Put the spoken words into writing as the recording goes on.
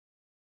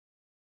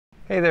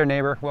Hey there,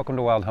 neighbor. Welcome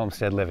to Wild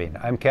Homestead Living.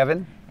 I'm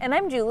Kevin. And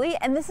I'm Julie,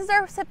 and this is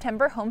our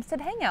September Homestead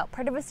Hangout,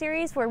 part of a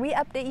series where we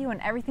update you on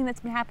everything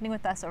that's been happening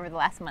with us over the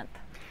last month.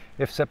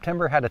 If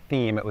September had a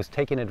theme, it was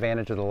taking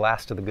advantage of the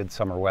last of the good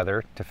summer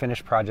weather to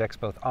finish projects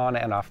both on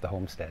and off the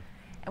homestead.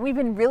 And we've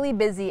been really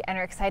busy and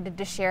are excited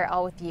to share it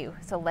all with you,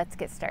 so let's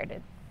get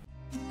started.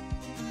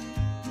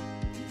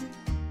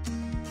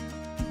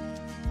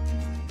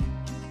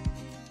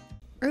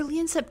 Early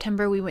in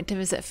September, we went to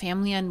visit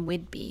family on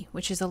Whidbey,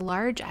 which is a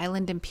large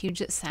island in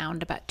Puget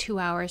Sound about 2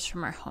 hours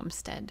from our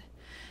homestead.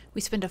 We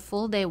spent a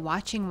full day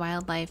watching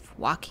wildlife,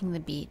 walking the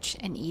beach,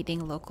 and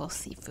eating local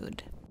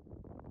seafood.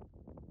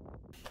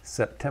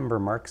 September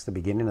marks the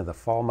beginning of the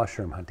fall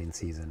mushroom hunting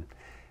season,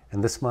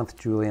 and this month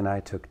Julie and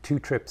I took 2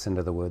 trips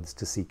into the woods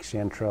to seek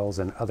chanterelles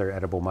and other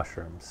edible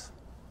mushrooms.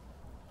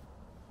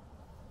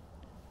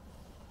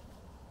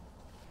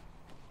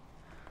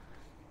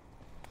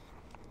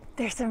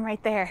 There's some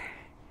right there.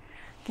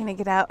 Gonna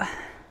get out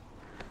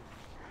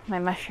my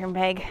mushroom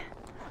bag.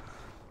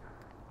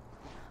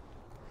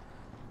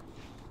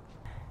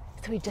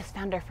 So we just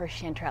found our first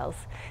chanterelles,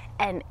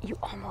 and you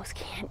almost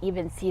can't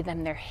even see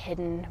them. They're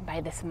hidden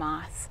by this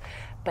moss,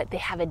 but they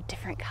have a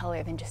different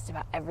color than just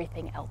about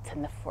everything else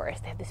in the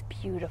forest. They have this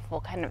beautiful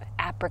kind of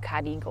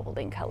apricot-y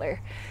golden color,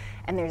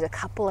 and there's a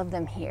couple of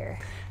them here.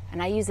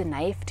 And I use a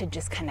knife to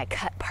just kind of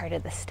cut part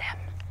of the stem,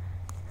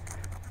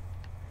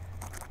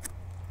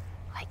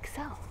 like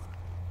so.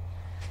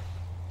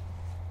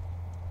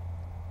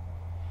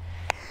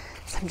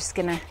 So I'm just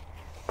gonna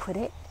put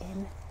it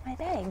in my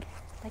bag,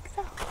 like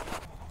so.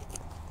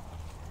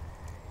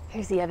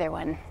 Here's the other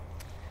one.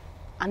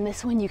 On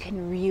this one, you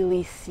can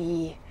really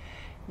see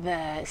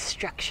the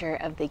structure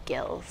of the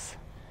gills.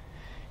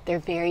 They're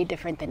very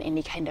different than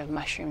any kind of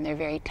mushroom. They're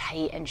very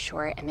tight and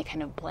short, and they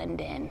kind of blend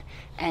in.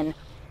 And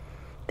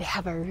they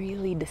have a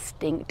really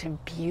distinct,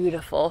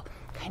 beautiful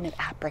kind of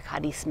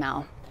apricot-y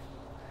smell.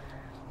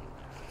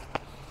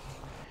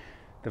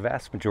 The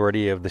vast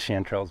majority of the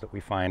chanterelles that we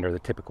find are the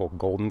typical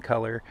golden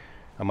color.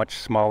 A much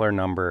smaller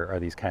number are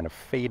these kind of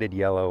faded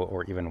yellow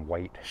or even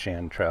white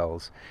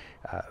chanterelles.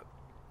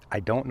 I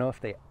don't know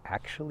if they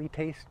actually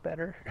taste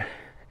better,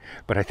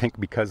 but I think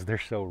because they're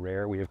so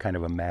rare, we have kind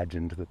of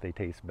imagined that they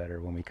taste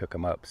better when we cook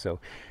them up. So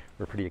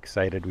we're pretty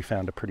excited. We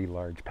found a pretty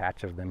large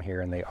patch of them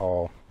here, and they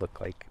all look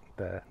like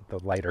the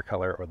lighter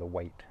color or the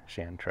white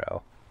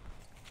chanterelle.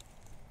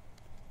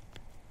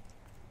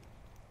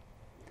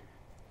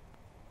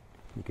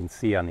 You can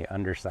see on the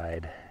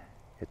underside,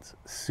 it's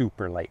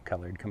super light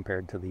colored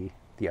compared to the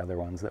other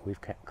ones that we've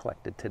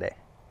collected today.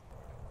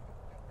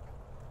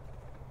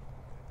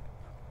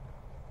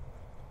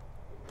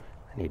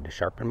 I need to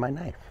sharpen my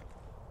knife.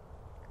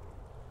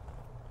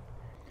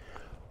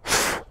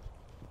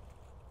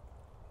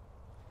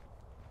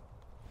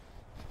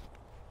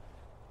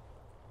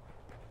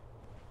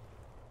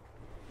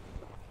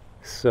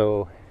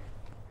 So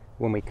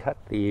when we cut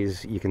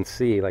these, you can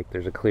see like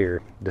there's a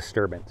clear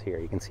disturbance here.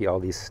 You can see all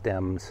these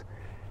stems.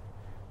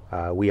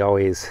 We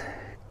always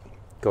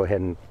go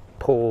ahead and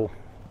pull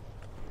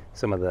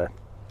some of the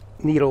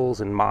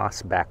needles and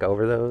moss back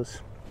over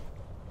those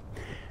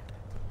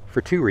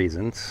for 2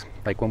 reasons.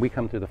 Like when we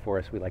come through the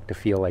forest, we like to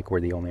feel like we're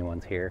the only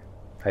ones here.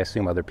 I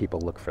assume other people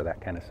look for that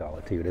kind of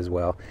solitude as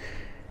well.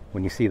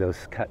 When you see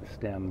those cut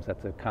stems,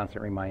 that's a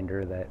constant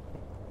reminder that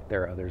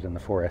there are others in the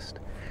forest.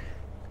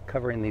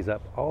 Covering these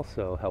up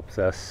also helps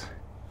us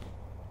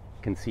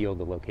conceal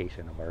the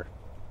location of our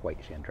white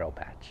chanterelle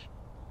patch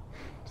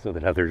so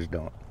that others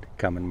don't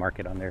come and mark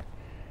it on their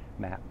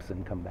maps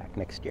and come back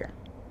next year.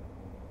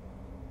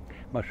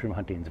 Mushroom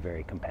hunting is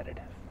very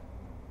competitive.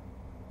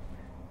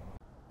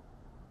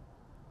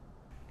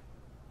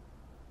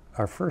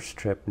 Our first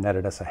trip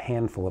netted us a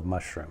handful of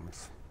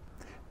mushrooms,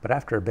 but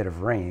after a bit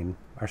of rain,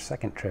 our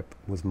second trip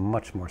was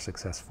much more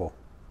successful.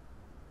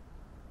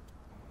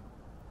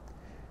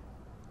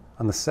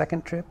 On the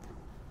second trip,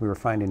 we were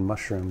finding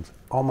mushrooms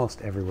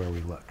almost everywhere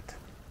we looked.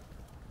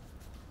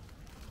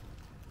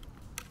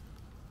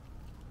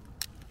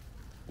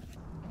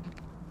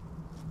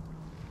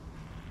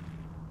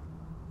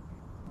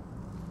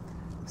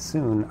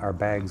 Soon, our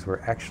bags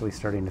were actually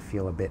starting to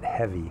feel a bit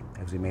heavy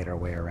as we made our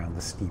way around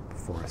the steep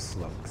forest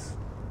slopes.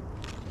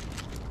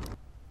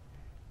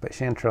 But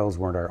chanterelles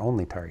weren't our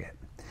only target.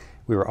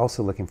 We were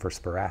also looking for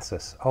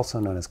spiraceus, also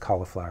known as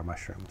cauliflower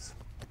mushrooms.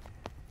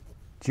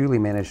 Julie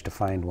managed to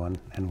find one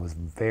and was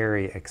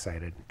very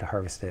excited to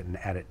harvest it and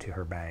add it to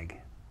her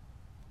bag.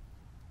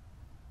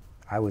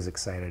 I was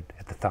excited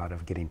at the thought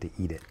of getting to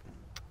eat it.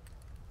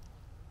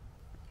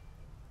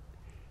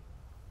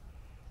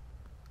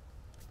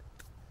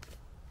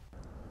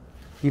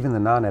 Even the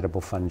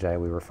non-edible fungi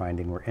we were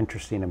finding were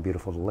interesting and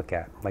beautiful to look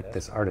at, like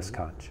this artist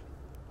conch.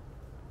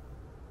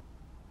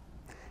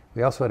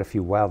 We also had a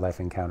few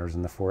wildlife encounters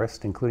in the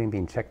forest, including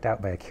being checked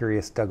out by a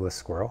curious Douglas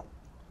squirrel,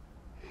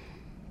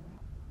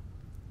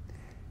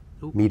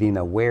 meeting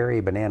a wary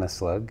banana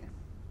slug,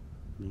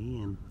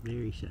 Man,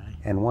 very shy.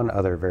 and one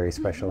other very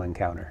special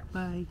encounter.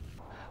 Bye.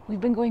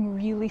 We've been going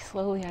really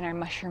slowly on our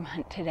mushroom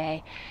hunt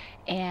today,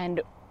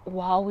 and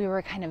while we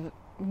were kind of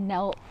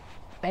knelt,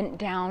 bent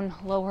down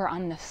lower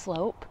on the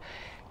slope,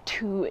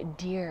 2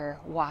 deer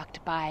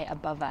walked by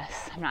above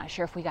us. I'm not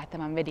sure if we got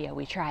them on video,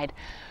 we tried,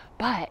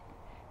 but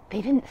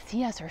they didn't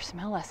see us or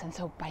smell us, and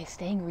so by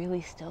staying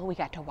really still, we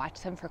got to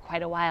watch them for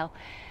quite a while.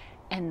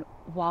 And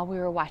while we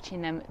were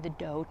watching them, the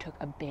doe took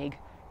a big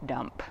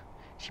dump.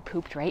 She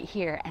pooped right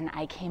here, and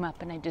I came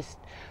up and I just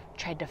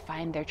tried to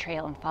find their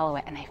trail and follow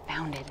it, and I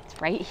found it. It's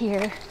right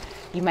here.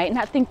 You might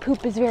not think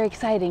poop is very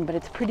exciting, but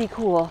it's pretty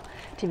cool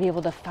to be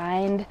able to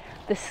find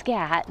the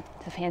scat,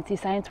 it's a fancy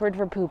science word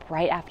for poop,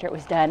 right after it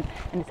was done,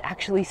 and it's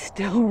actually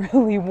still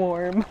really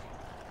warm.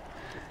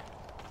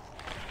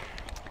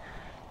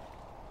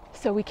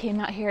 So we came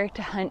out here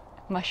to hunt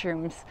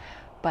mushrooms,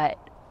 but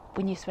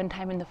when you spend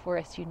time in the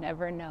forest, you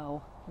never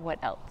know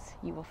what else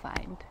you will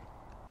find.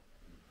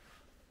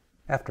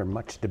 After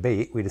much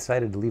debate, we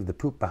decided to leave the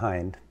poop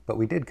behind, but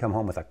we did come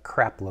home with a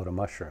crap load of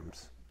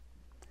mushrooms.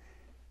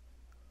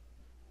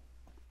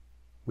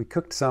 We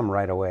cooked some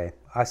right away.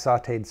 I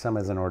sauteed some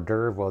as an hors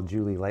d'oeuvre while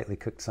Julie lightly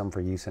cooked some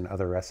for use in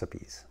other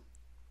recipes.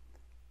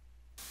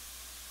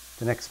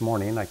 The next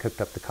morning, I cooked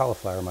up the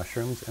cauliflower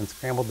mushrooms and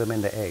scrambled them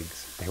into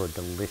eggs. They were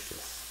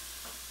delicious.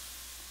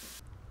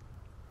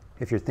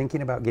 If you're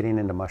thinking about getting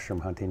into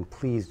mushroom hunting,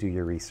 please do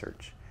your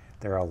research.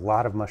 There are a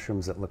lot of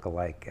mushrooms that look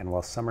alike, and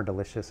while some are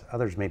delicious,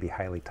 others may be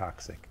highly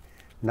toxic.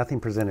 Nothing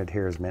presented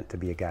here is meant to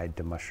be a guide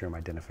to mushroom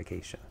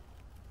identification.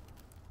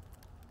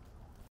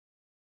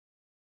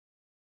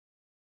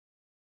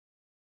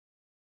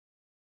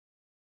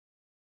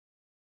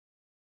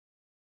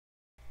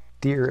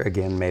 Deer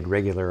again made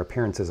regular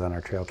appearances on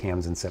our trail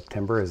cams in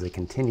September as they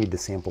continued to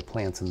sample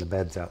plants in the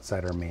beds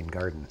outside our main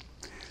garden.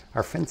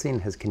 Our fencing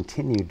has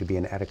continued to be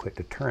an adequate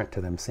deterrent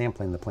to them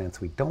sampling the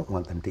plants we don't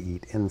want them to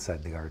eat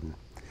inside the garden.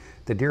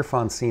 The deer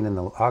fawns seen in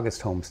the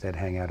August Homestead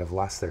Hangout have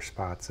lost their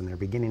spots, and they're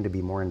beginning to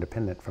be more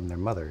independent from their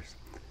mothers,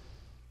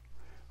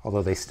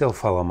 although they still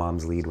follow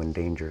mom's lead when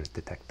danger is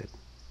detected.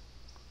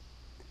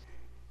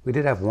 We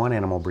did have one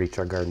animal breach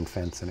our garden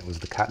fence, and it was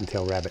the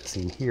cottontail rabbit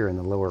seen here in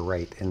the lower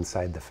right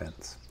inside the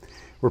fence.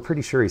 We're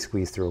pretty sure he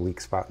squeezed through a weak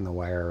spot in the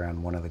wire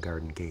around one of the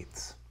garden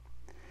gates.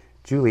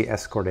 Julie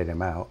escorted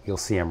him out. You'll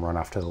see him run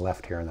off to the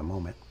left here in a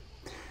moment.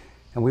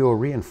 And we will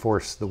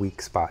reinforce the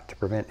weak spot to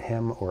prevent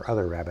him or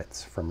other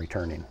rabbits from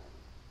returning.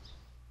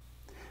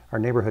 Our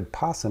neighborhood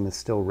possum is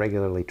still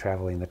regularly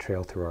traveling the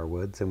trail through our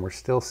woods, and we're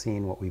still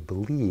seeing what we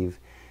believe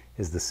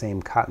is the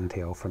same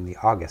cottontail from the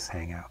August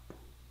hangout.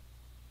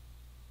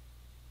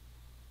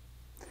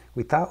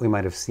 We thought we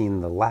might have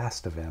seen the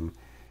last of him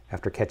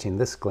after catching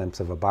this glimpse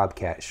of a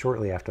bobcat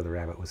shortly after the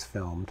rabbit was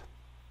filmed.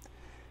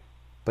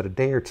 But a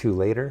day or two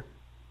later,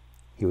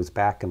 he was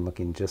back and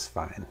looking just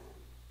fine.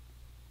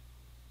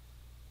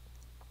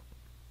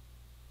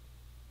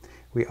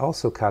 We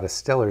also caught a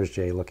Steller's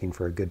jay looking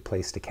for a good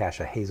place to cache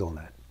a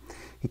hazelnut.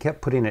 He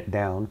kept putting it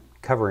down,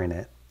 covering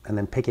it, and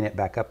then picking it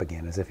back up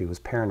again as if he was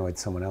paranoid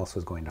someone else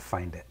was going to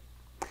find it.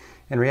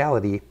 In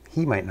reality,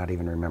 he might not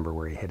even remember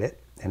where he hid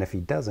it, and if he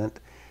doesn't,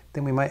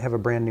 then we might have a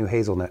brand new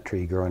hazelnut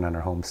tree growing on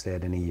our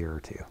homestead in a year or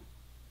two.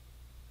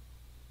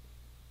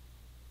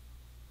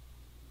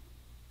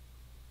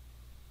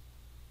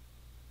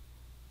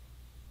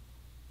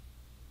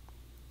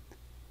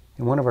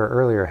 In one of our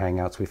earlier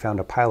hangouts, we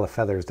found a pile of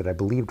feathers that I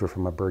believed were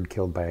from a bird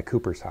killed by a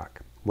Cooper's hawk.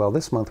 Well,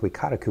 this month we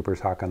caught a Cooper's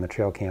hawk on the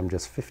trail cam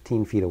just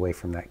 15 feet away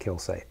from that kill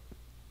site.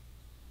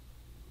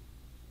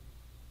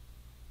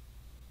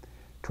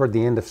 Toward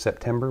the end of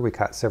September, we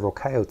caught several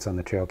coyotes on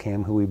the trail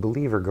cam who we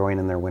believe are growing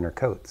in their winter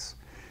coats.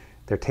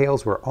 Their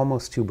tails were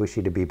almost too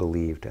bushy to be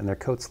believed, and their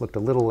coats looked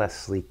a little less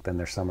sleek than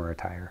their summer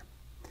attire.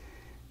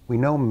 We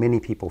know many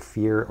people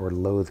fear or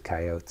loathe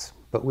coyotes,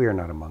 but we are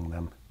not among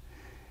them.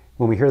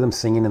 When we hear them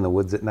singing in the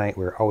woods at night,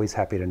 we're always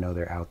happy to know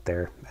they're out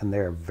there, and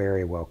they're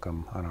very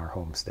welcome on our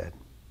homestead.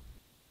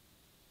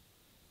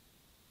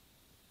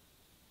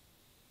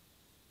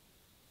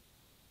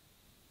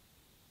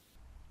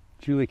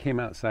 Julie came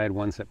outside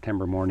one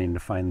September morning to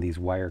find these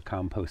wire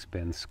compost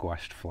bins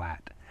squashed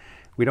flat.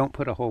 We don't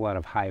put a whole lot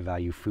of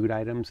high-value food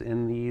items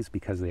in these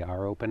because they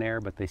are open air,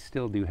 but they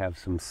still do have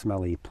some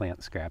smelly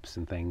plant scraps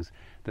and things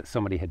that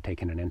somebody had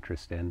taken an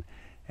interest in,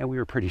 and we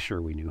were pretty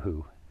sure we knew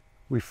who.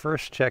 We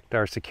first checked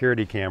our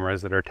security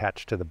cameras that are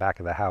attached to the back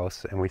of the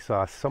house, and we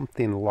saw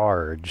something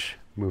large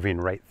moving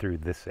right through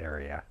this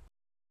area.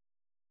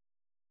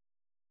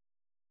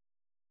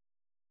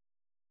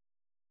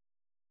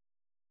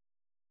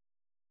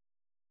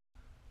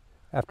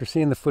 After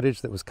seeing the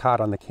footage that was caught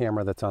on the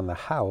camera that's on the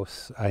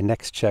house, I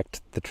next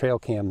checked the trail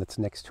cam that's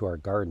next to our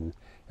garden.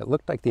 It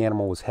looked like the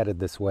animal was headed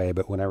this way,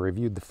 but when I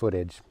reviewed the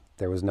footage,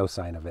 there was no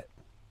sign of it.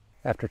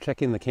 After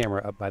checking the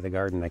camera up by the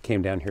garden, I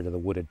came down here to the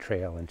wooded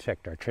trail and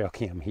checked our trail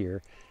cam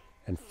here,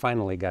 and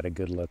finally got a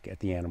good look at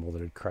the animal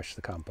that had crushed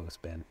the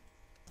compost bin.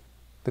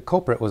 The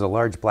culprit was a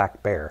large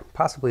black bear,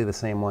 possibly the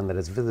same one that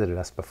has visited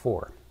us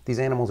before. These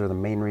animals are the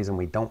main reason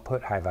we don't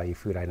put high-value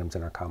food items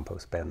in our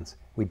compost bins.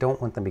 We don't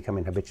want them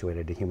becoming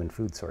habituated to human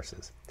food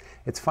sources.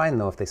 It's fine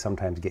though if they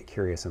sometimes get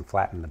curious and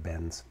flatten the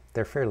bins.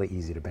 They're fairly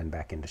easy to bend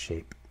back into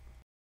shape.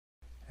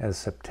 As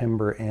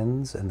September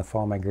ends and the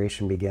fall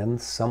migration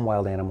begins, some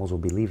wild animals will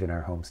be leaving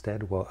our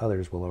homestead while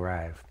others will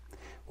arrive.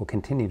 We'll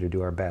continue to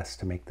do our best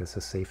to make this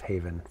a safe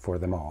haven for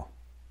them all.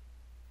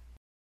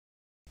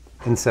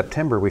 In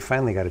September, we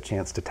finally got a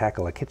chance to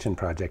tackle a kitchen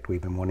project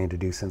we've been wanting to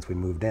do since we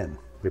moved in,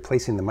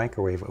 replacing the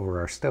microwave over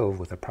our stove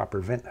with a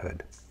proper vent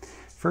hood.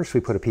 First, we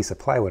put a piece of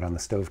plywood on the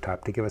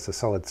stovetop to give us a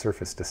solid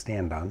surface to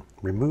stand on,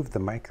 removed the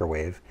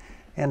microwave,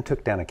 and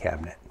took down a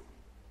cabinet.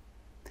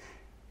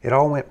 It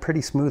all went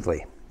pretty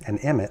smoothly, and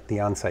Emmett,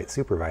 the on-site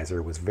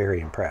supervisor, was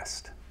very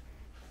impressed.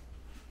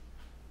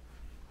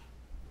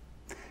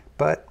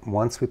 But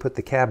once we put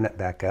the cabinet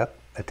back up,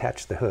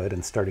 attached the hood,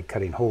 and started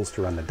cutting holes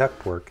to run the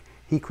ductwork,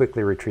 he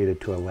quickly retreated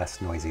to a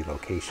less noisy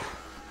location.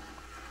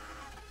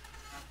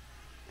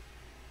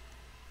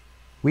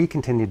 We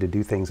continued to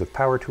do things with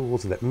power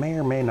tools that may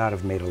or may not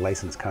have made a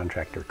licensed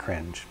contractor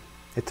cringe.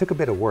 It took a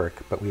bit of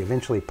work, but we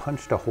eventually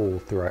punched a hole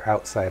through our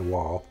outside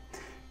wall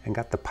and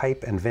got the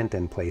pipe and vent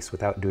in place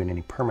without doing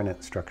any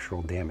permanent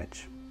structural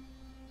damage.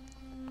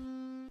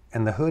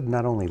 And the hood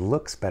not only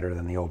looks better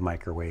than the old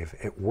microwave,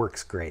 it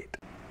works great.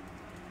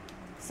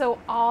 So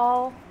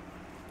all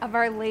of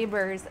our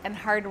labors and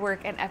hard work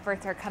and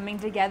efforts are coming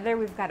together.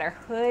 We've got our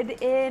hood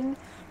in.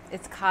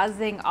 It's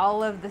causing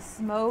all of the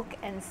smoke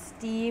and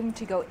steam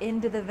to go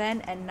into the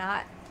vent and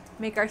not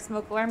make our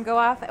smoke alarm go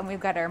off. And we've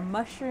got our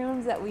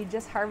mushrooms that we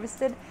just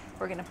harvested.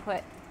 We're gonna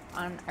put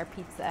on our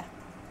pizza.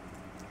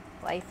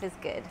 Life is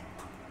good.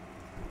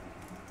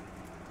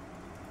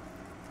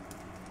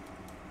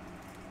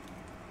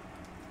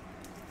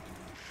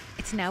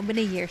 It's now been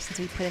a year since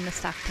we put in the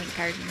stock tank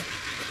garden.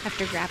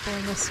 After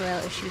grappling with soil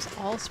issues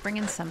all spring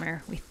and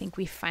summer, we think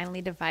we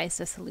finally devised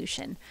a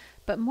solution,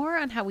 but more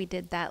on how we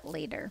did that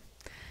later.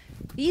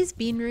 These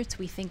bean roots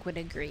we think would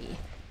agree.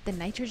 The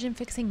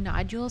nitrogen-fixing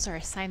nodules are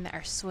a sign that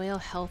our soil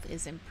health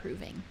is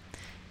improving.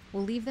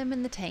 We'll leave them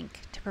in the tank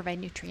to provide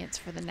nutrients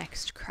for the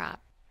next crop.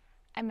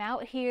 I'm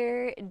out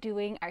here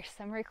doing our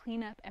summer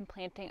cleanup and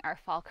planting our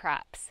fall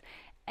crops,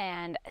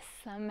 and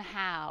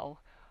somehow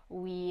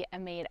we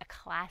made a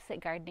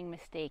classic gardening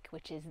mistake,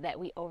 which is that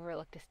we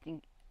overlooked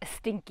a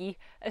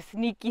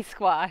sneaky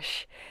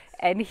squash,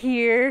 and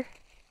here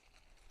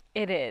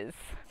it is.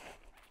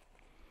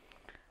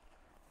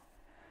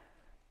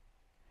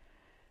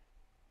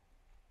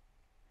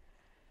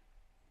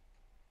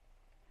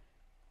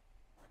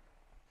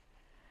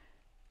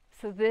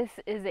 So this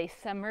is a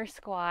summer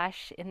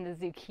squash in the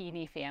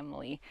zucchini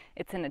family.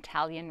 It's an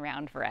Italian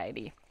round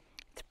variety.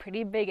 It's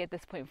pretty big at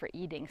this point for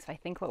eating, so I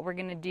think what we're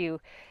gonna do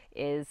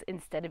is,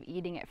 instead of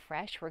eating it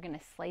fresh, we're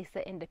gonna slice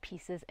it into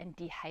pieces and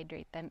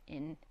dehydrate them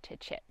into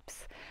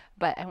chips.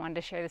 But I wanted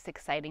to share this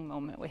exciting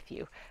moment with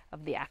you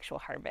of the actual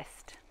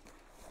harvest.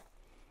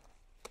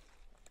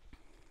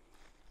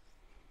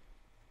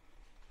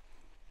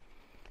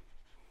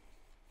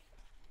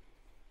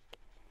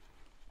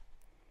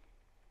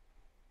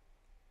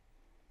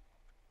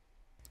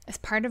 As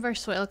part of our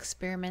soil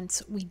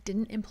experiments, we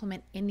didn't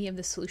implement any of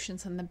the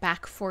solutions on the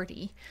back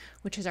 40,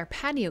 which is our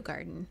patio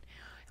garden,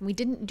 and we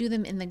didn't do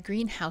them in the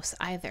greenhouse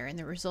either, and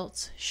the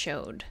results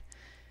showed.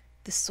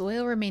 The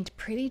soil remained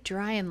pretty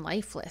dry and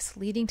lifeless,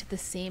 leading to the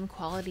same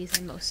qualities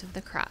in most of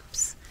the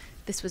crops.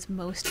 This was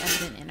most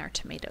evident in our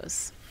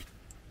tomatoes.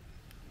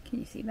 Can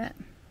you see that?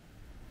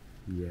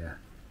 Yeah.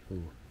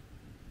 Ooh.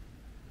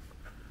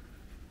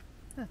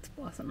 That's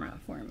blossom rot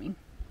forming.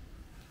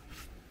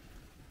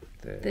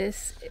 The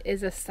This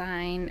is a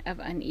sign of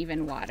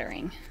uneven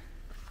watering.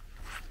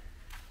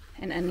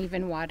 And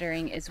uneven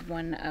watering is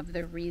one of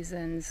the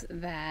reasons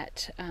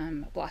that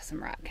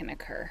blossom rot can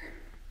occur.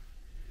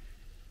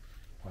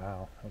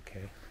 Wow,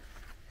 okay.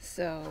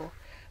 So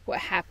what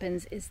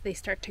happens is they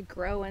start to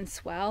grow and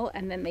swell,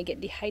 and then they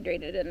get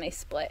dehydrated and they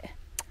split.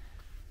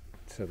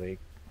 So they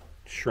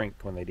shrink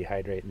when they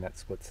dehydrate, and that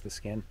splits the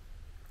skin?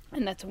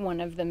 And that's one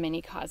of the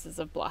many causes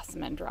of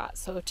blossom end rot.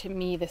 So to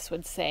me, this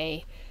would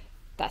say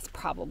that's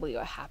probably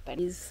what happened.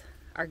 These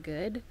are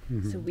good,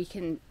 so we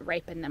can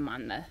ripen them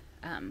on the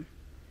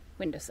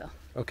windowsill.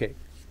 Okay.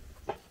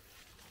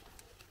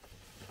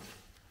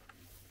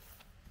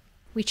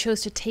 We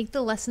chose to take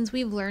the lessons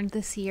we've learned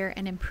this year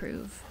and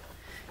improve.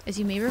 As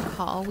you may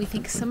recall, we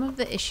think some of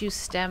the issues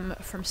stem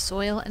from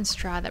soil and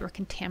straw that were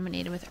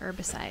contaminated with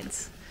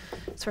herbicides.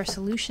 So our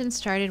solution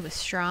started with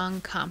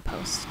strong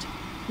compost.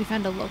 We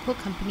found a local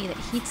company that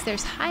heats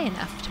theirs high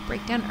enough to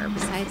break down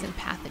herbicides and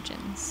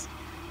pathogens.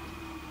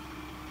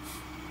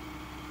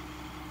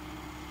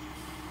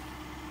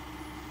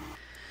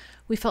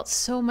 We felt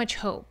so much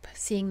hope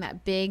seeing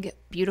that big,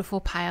 beautiful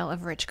pile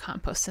of rich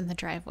compost in the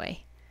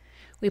driveway.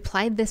 We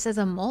applied this as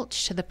a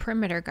mulch to the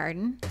perimeter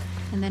garden,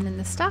 and then in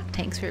the stock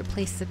tanks we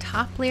replaced the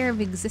top layer of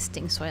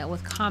existing soil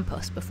with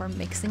compost before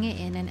mixing it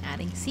in and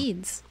adding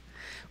seeds.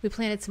 We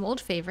planted some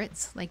old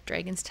favorites like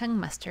dragon's tongue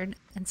mustard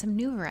and some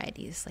new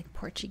varieties like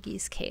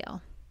Portuguese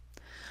kale.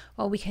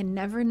 While we can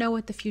never know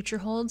what the future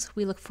holds,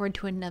 we look forward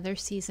to another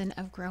season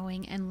of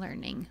growing and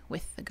learning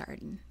with the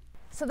garden.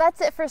 So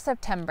that's it for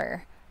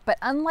September. But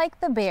unlike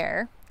the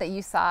bear that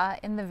you saw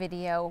in the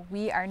video,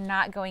 we are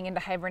not going into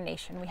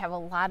hibernation. We have a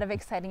lot of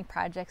exciting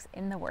projects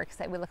in the works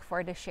that we look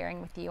forward to sharing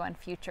with you on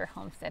future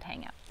Homestead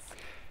Hangouts.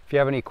 If you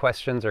have any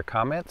questions or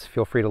comments,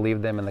 feel free to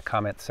leave them in the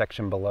comments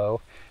section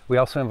below. We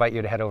also invite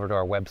you to head over to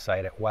our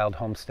website at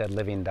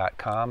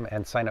wildhomesteadliving.com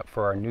and sign up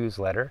for our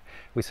newsletter.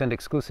 We send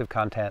exclusive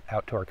content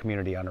out to our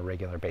community on a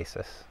regular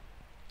basis.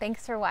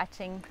 Thanks for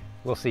watching.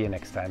 We'll see you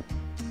next time.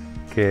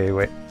 Okay,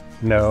 wait.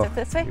 No. Is it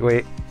this way?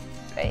 Wait.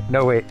 Right.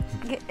 No, wait.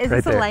 Is Right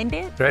this there. a line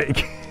dance?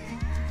 Right.